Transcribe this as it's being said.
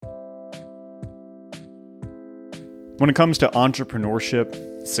When it comes to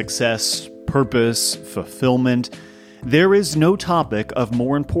entrepreneurship, success, purpose, fulfillment, there is no topic of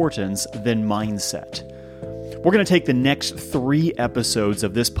more importance than mindset. We're going to take the next 3 episodes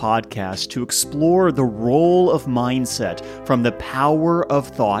of this podcast to explore the role of mindset, from the power of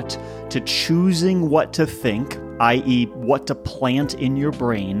thought to choosing what to think, i.e., what to plant in your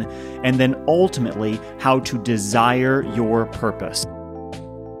brain, and then ultimately how to desire your purpose.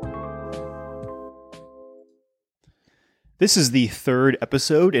 This is the 3rd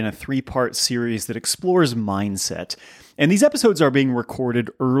episode in a 3-part series that explores mindset. And these episodes are being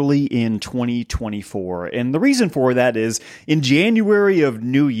recorded early in 2024. And the reason for that is, in January of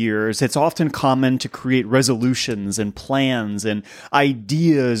New Year's, it's often common to create resolutions and plans and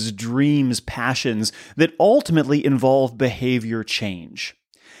ideas, dreams, passions that ultimately involve behavior change.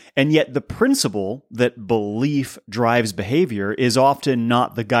 And yet the principle that belief drives behavior is often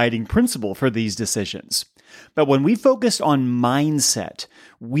not the guiding principle for these decisions. But when we focus on mindset,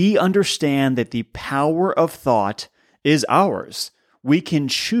 we understand that the power of thought is ours. We can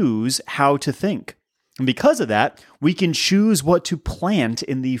choose how to think. And because of that, we can choose what to plant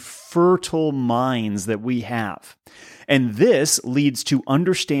in the fertile minds that we have. And this leads to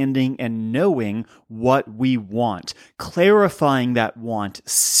understanding and knowing what we want, clarifying that want,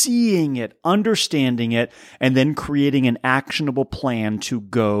 seeing it, understanding it, and then creating an actionable plan to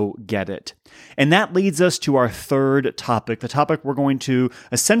go get it. And that leads us to our 3rd topic, the topic we're going to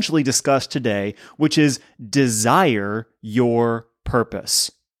essentially discuss today, which is desire your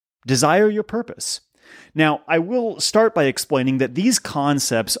purpose. Desire your purpose. Now, I will start by explaining that these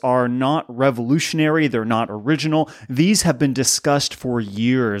concepts are not revolutionary, they're not original. These have been discussed for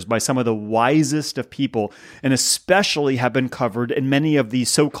years by some of the wisest of people, and especially have been covered in many of the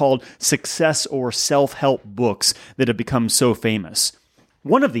so-called success or self-help books that have become so famous.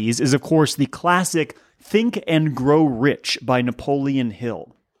 One of these is, of course, the classic Think and Grow Rich by Napoleon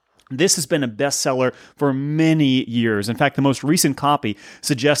Hill. This has been a bestseller for many years. In fact, the most recent copy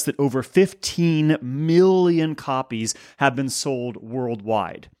suggests that over 15 million copies have been sold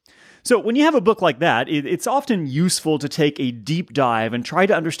worldwide. So when you have a book like that, it's often useful to take a deep dive and try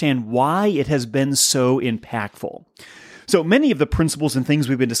to understand why it has been so impactful. So many of the principles and things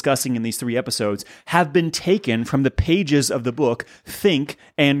we've been discussing in these 3 episodes have been taken from the pages of the book Think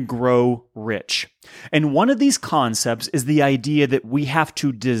and Grow Rich. And one of these concepts is the idea that we have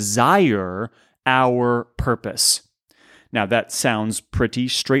to desire our purpose. Now, that sounds pretty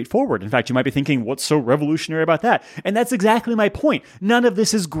straightforward. In fact, you might be thinking, what's so revolutionary about that? And that's exactly my point. None of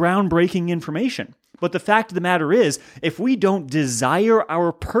this is groundbreaking information. But the fact of the matter is, if we don't desire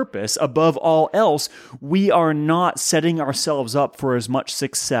our purpose above all else, we are not setting ourselves up for as much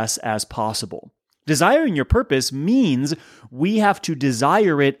success as possible. Desiring your purpose means we have to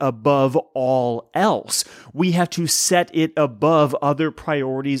desire it above all else. We have to set it above other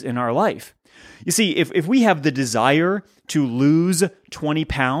priorities in our life. You see, if we have the desire to lose 20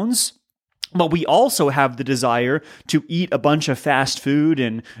 pounds, but we also have the desire to eat a bunch of fast food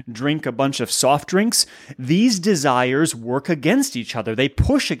and drink a bunch of soft drinks, these desires work against each other. They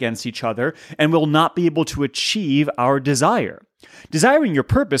push against each other and will not be able to achieve our desire. Desiring your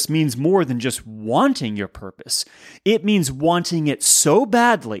purpose means more than just wanting your purpose. It means wanting it so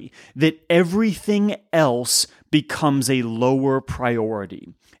badly that everything else becomes a lower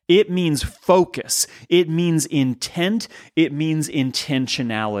priority. It means focus. It means intent. It means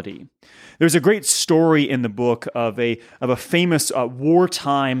intentionality. There's a great story in the book of a famous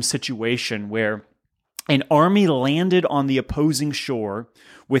wartime situation where an army landed on the opposing shore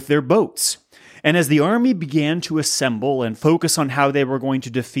with their boats. And as the army began to assemble and focus on how they were going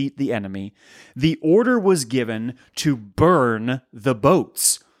to defeat the enemy, the order was given to burn the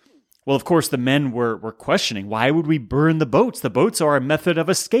boats. Well, of course, the men were questioning, why would we burn the boats? The boats are our method of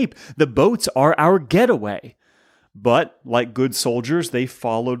escape. The boats are our getaway. But like good soldiers, they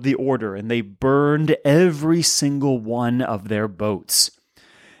followed the order and they burned every single one of their boats.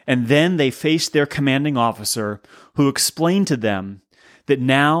 And then they faced their commanding officer, who explained to them that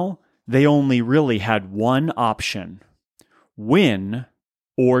now they only really had one option: win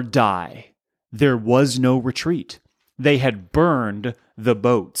or die. There was no retreat. They had burned the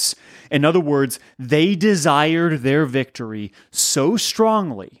boats. In other words, they desired their victory so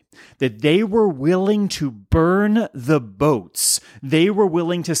strongly that they were willing to burn the boats. They were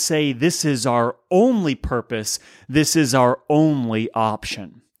willing to say, this is our only purpose. This is our only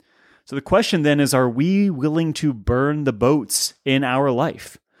option. So the question then is, are we willing to burn the boats in our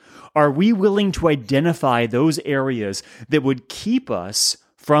life? Are we willing to identify those areas that would keep us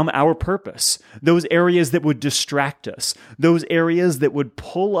from our purpose, those areas that would distract us, those areas that would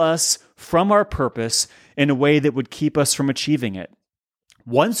pull us from our purpose in a way that would keep us from achieving it.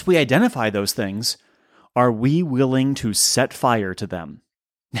 Once we identify those things, are we willing to set fire to them?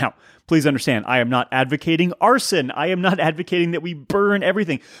 Now, please understand, I am not advocating arson. I am not advocating that we burn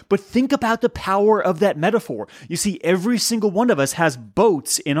everything. But think about the power of that metaphor. You see, every single one of us has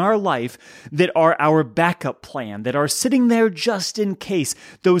boats in our life that are our backup plan, that are sitting there just in case.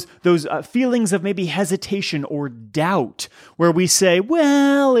 Those feelings of maybe hesitation or doubt, where we say,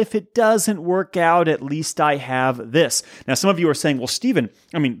 well, if it doesn't work out, at least I have this. Now, some of you are saying, well, Stephen,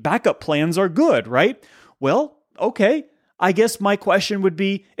 backup plans are good, right? Well, okay. I guess my question would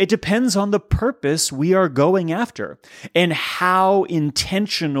be, it depends on the purpose we are going after and how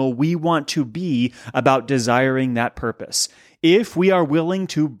intentional we want to be about desiring that purpose. If we are willing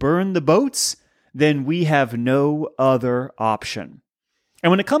to burn the boats, then we have no other option.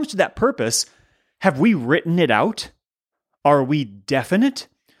 And when it comes to that purpose, have we written it out? Are we definite?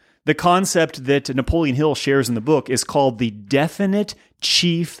 The concept that Napoleon Hill shares in the book is called the definite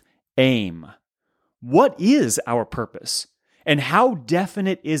chief aim. What is our purpose? And how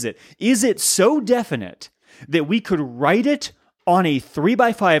definite is it? Is it so definite that we could write it on a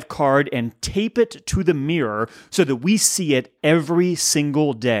 3x5 card and tape it to the mirror so that we see it every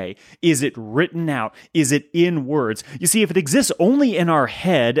single day? Is it written out? Is it in words? You see, if it exists only in our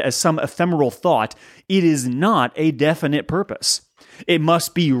head as some ephemeral thought, it is not a definite purpose. It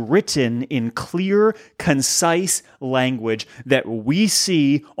must be written in clear, concise language that we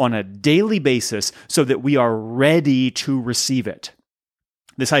see on a daily basis so that we are ready to receive it.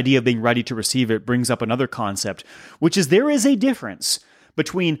 This idea of being ready to receive it brings up another concept, which is there is a difference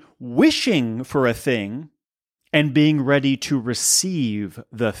between wishing for a thing and being ready to receive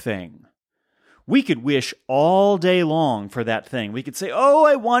the thing. We could wish all day long for that thing. We could say, oh,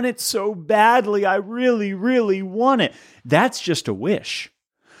 I want it so badly. I really, really want it. That's just a wish.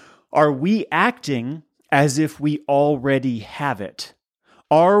 Are we acting as if we already have it?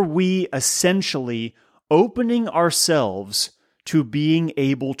 Are we essentially opening ourselves to being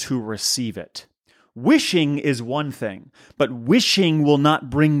able to receive it? Wishing is one thing, but wishing will not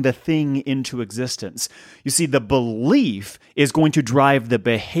bring the thing into existence. You see, the belief is going to drive the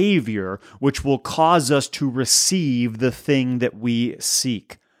behavior, which will cause us to receive the thing that we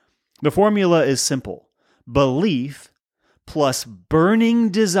seek. The formula is simple. Belief plus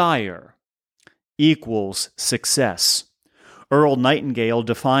burning desire equals success. Earl Nightingale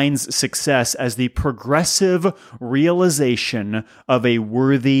defines success as the progressive realization of a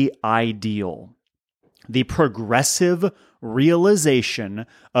worthy ideal. The progressive realization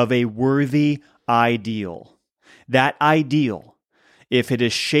of a worthy ideal. That ideal, if it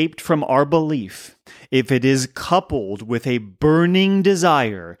is shaped from our belief, if it is coupled with a burning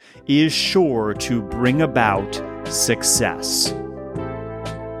desire, is sure to bring about success.